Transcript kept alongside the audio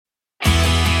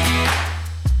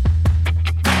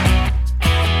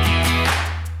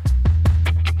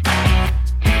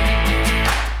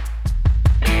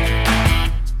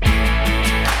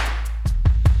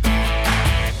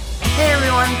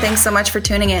Thanks so much for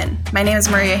tuning in. My name is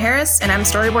Maria Harris, and I'm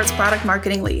Storyboard's product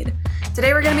marketing lead.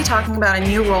 Today, we're going to be talking about a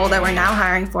new role that we're now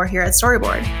hiring for here at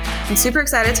Storyboard. I'm super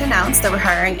excited to announce that we're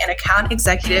hiring an account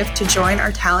executive to join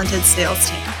our talented sales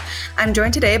team. I'm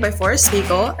joined today by Forrest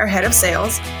Spiegel, our head of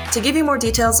sales, to give you more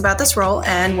details about this role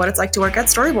and what it's like to work at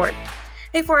Storyboard.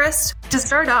 Hey, Forrest, to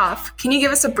start off, can you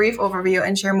give us a brief overview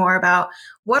and share more about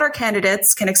what our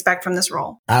candidates can expect from this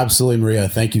role? Absolutely, Maria.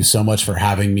 Thank you so much for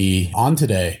having me on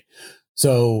today.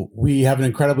 So we have an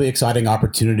incredibly exciting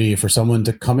opportunity for someone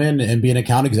to come in and be an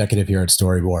account executive here at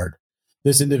Storyboard.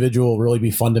 This individual will really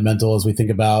be fundamental as we think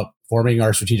about forming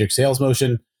our strategic sales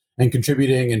motion and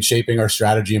contributing and shaping our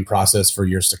strategy and process for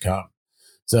years to come.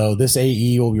 So this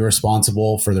AE will be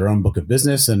responsible for their own book of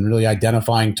business and really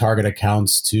identifying target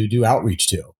accounts to do outreach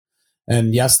to.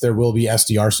 And yes, there will be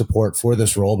SDR support for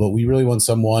this role, but we really want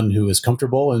someone who is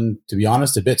comfortable and, to be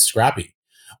honest, a bit scrappy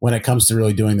when it comes to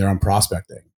really doing their own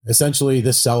prospecting. Essentially,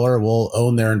 this seller will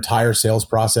own their entire sales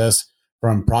process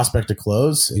from prospect to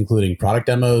close, including product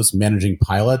demos, managing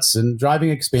pilots, and driving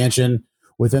expansion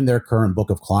within their current book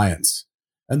of clients.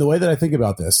 And the way that I think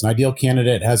about this, an ideal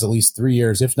candidate has at least 3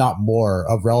 years, if not more,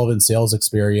 of relevant sales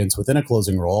experience within a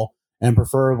closing role, and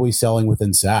preferably selling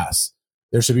within SaaS.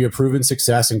 There should be a proven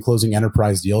success in closing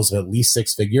enterprise deals of at least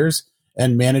 6 figures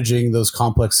and managing those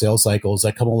complex sales cycles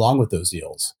that come along with those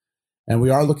deals. And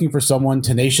we are looking for someone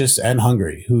tenacious and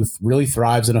hungry who really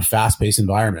thrives in a fast-paced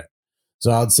environment.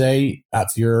 So I'd say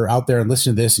if you're out there and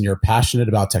listening to this and you're passionate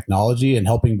about technology and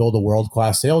helping build a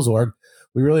world-class sales org,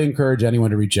 we really encourage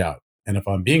anyone to reach out. And if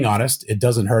I'm being honest, it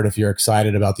doesn't hurt if you're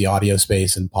excited about the audio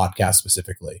space and podcast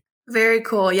specifically. Very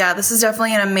cool. Yeah, this is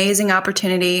definitely an amazing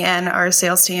opportunity, and our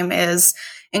sales team is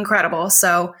incredible.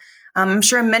 So I'm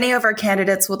sure many of our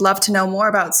candidates would love to know more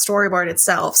about Storyboard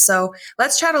itself. So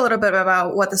let's chat a little bit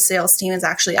about what the sales team is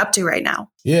actually up to right now.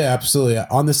 Yeah, absolutely.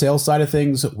 On the sales side of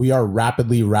things, we are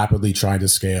rapidly trying to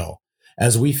scale.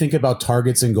 As we think about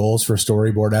targets and goals for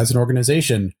Storyboard as an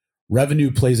organization,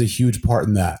 revenue plays a huge part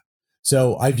in that.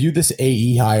 So I view this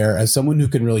AE hire as someone who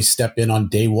can really step in on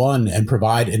day one and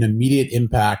provide an immediate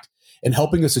impact in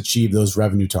helping us achieve those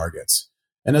revenue targets.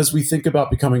 And as we think about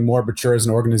becoming more mature as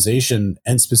an organization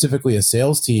and specifically a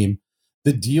sales team,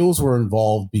 the deals we're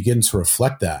involved begin to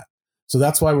reflect that. So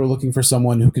that's why we're looking for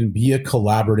someone who can be a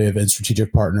collaborative and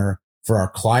strategic partner for our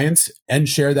clients and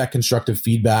share that constructive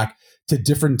feedback to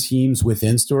different teams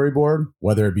within Storyboard,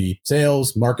 whether it be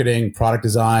sales, marketing, product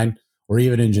design, or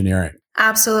even engineering.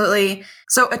 Absolutely.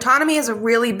 So autonomy is a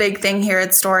really big thing here at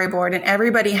Storyboard, and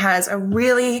everybody has a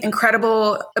really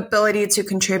incredible ability to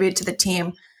contribute to the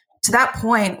team. To that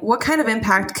point, what kind of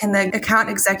impact can the account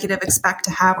executive expect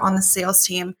to have on the sales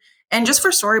team and just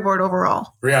for Storyboard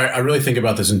overall? I really think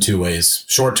about this in 2 ways,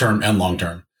 short term and long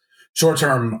term. Short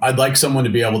term, I'd like someone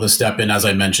to be able to step in, as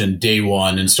I mentioned, day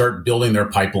one and start building their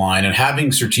pipeline and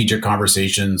having strategic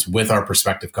conversations with our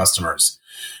prospective customers.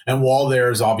 And while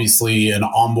there's obviously an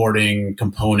onboarding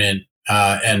component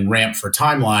and ramp for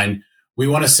timeline, we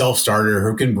want a self-starter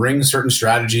who can bring certain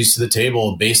strategies to the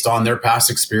table based on their past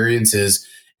experiences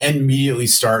and immediately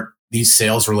start these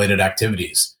sales-related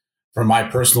activities. From my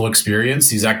personal experience,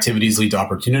 these activities lead to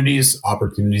opportunities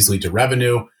lead to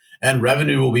revenue, and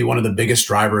revenue will be one of the biggest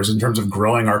drivers in terms of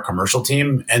growing our commercial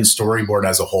team and Storyboard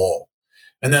as a whole.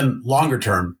 And then longer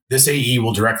term, this AE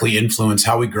will directly influence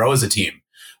how we grow as a team.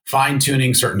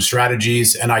 Fine-tuning certain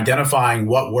strategies and identifying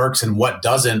what works and what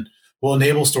doesn't will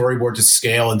enable Storyboard to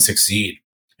scale and succeed.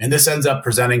 And this ends up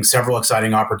presenting several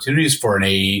exciting opportunities for an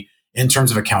AE in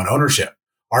terms of account ownership.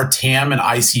 Our TAM and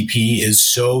ICP is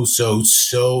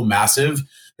so massive.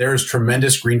 There's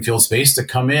tremendous greenfield space to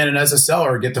come in and as a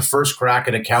seller, get the first crack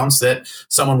at accounts that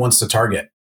someone wants to target.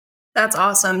 That's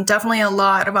awesome. Definitely a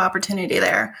lot of opportunity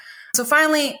there. So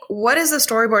finally, what is the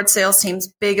Storyboard sales team's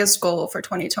biggest goal for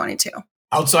 2022?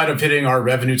 Outside of hitting our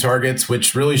revenue targets,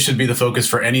 which really should be the focus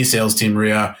for any sales team,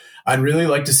 Maria, I'd really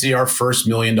like to see our first $1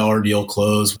 million deal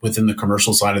close within the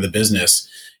commercial side of the business.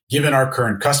 Given our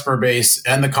current customer base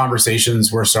and the conversations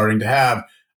we're starting to have,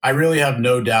 I really have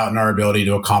no doubt in our ability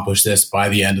to accomplish this by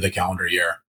the end of the calendar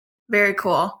year. Very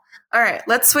cool. All right,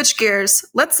 let's switch gears.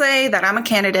 Let's say that I'm a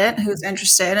candidate who's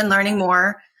interested in learning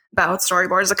more about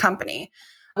Storyboard as a company.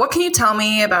 What can you tell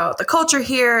me about the culture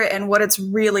here and what it's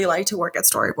really like to work at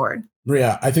Storyboard?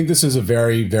 Maria, I think this is a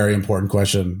very important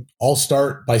question. I'll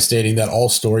start by stating that all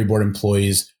Storyboard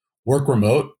employees work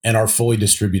remote and are fully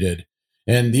distributed.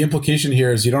 And the implication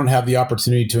here is you don't have the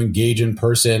opportunity to engage in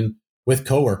person with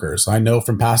coworkers. I know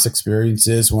from past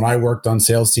experiences when I worked on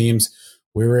sales teams,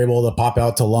 we were able to pop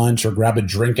out to lunch or grab a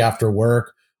drink after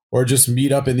work or just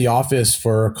meet up in the office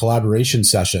for a collaboration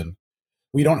session.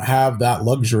 We don't have that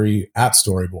luxury at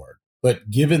Storyboard. But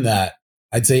given that,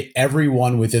 I'd say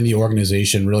everyone within the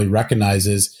organization really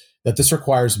recognizes that this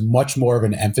requires much more of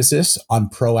an emphasis on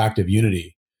proactive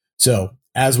unity. So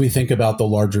as we think about the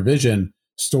larger vision,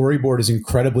 Storyboard is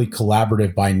incredibly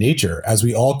collaborative by nature as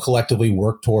we all collectively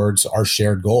work towards our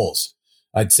shared goals.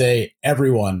 I'd say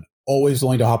everyone always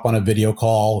willing to hop on a video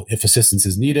call if assistance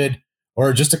is needed,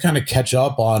 or just to kind of catch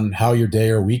up on how your day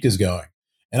or week is going.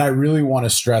 And I really want to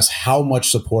stress how much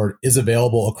support is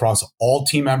available across all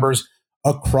team members,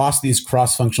 across these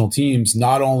cross-functional teams,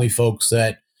 not only folks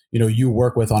that you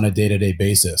work with on a day-to-day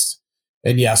basis.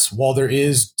 And yes, while there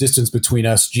is distance between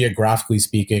us geographically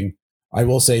speaking, I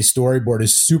will say Storyboard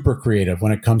is super creative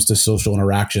when it comes to social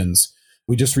interactions.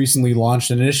 We just recently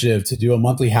launched an initiative to do a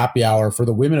monthly happy hour for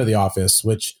the women of the office,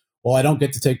 which, while I don't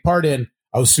get to take part in,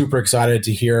 I was super excited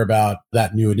to hear about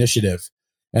that new initiative.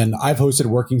 And I've hosted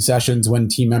working sessions when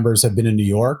team members have been in New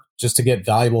York just to get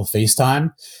valuable face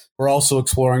time. We're also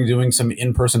exploring doing some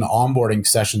in-person onboarding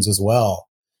sessions as well.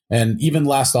 And even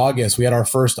last August, we had our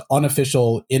first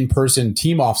unofficial in-person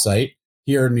team offsite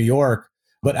here in New York.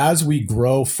 But as we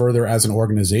grow further as an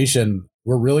organization,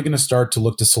 we're really going to start to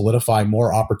look to solidify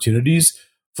more opportunities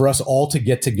for us all to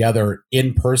get together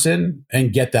in person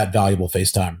and get that valuable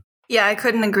face time. Yeah, I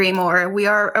couldn't agree more. We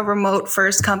are a remote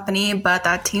first company, but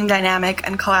that team dynamic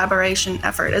and collaboration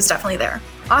effort is definitely there.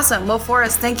 Awesome. Well,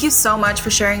 Forrest, thank you so much for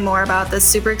sharing more about this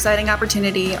super exciting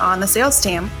opportunity on the sales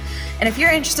team. And if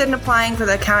you're interested in applying for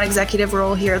the account executive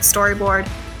role here at Storyboard,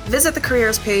 visit the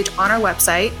careers page on our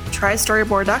website,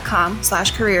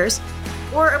 trystoryboard.com/careers,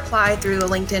 or apply through the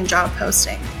LinkedIn job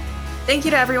posting. Thank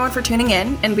you to everyone for tuning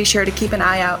in, and be sure to keep an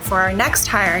eye out for our next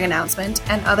hiring announcement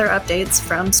and other updates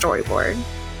from Storyboard.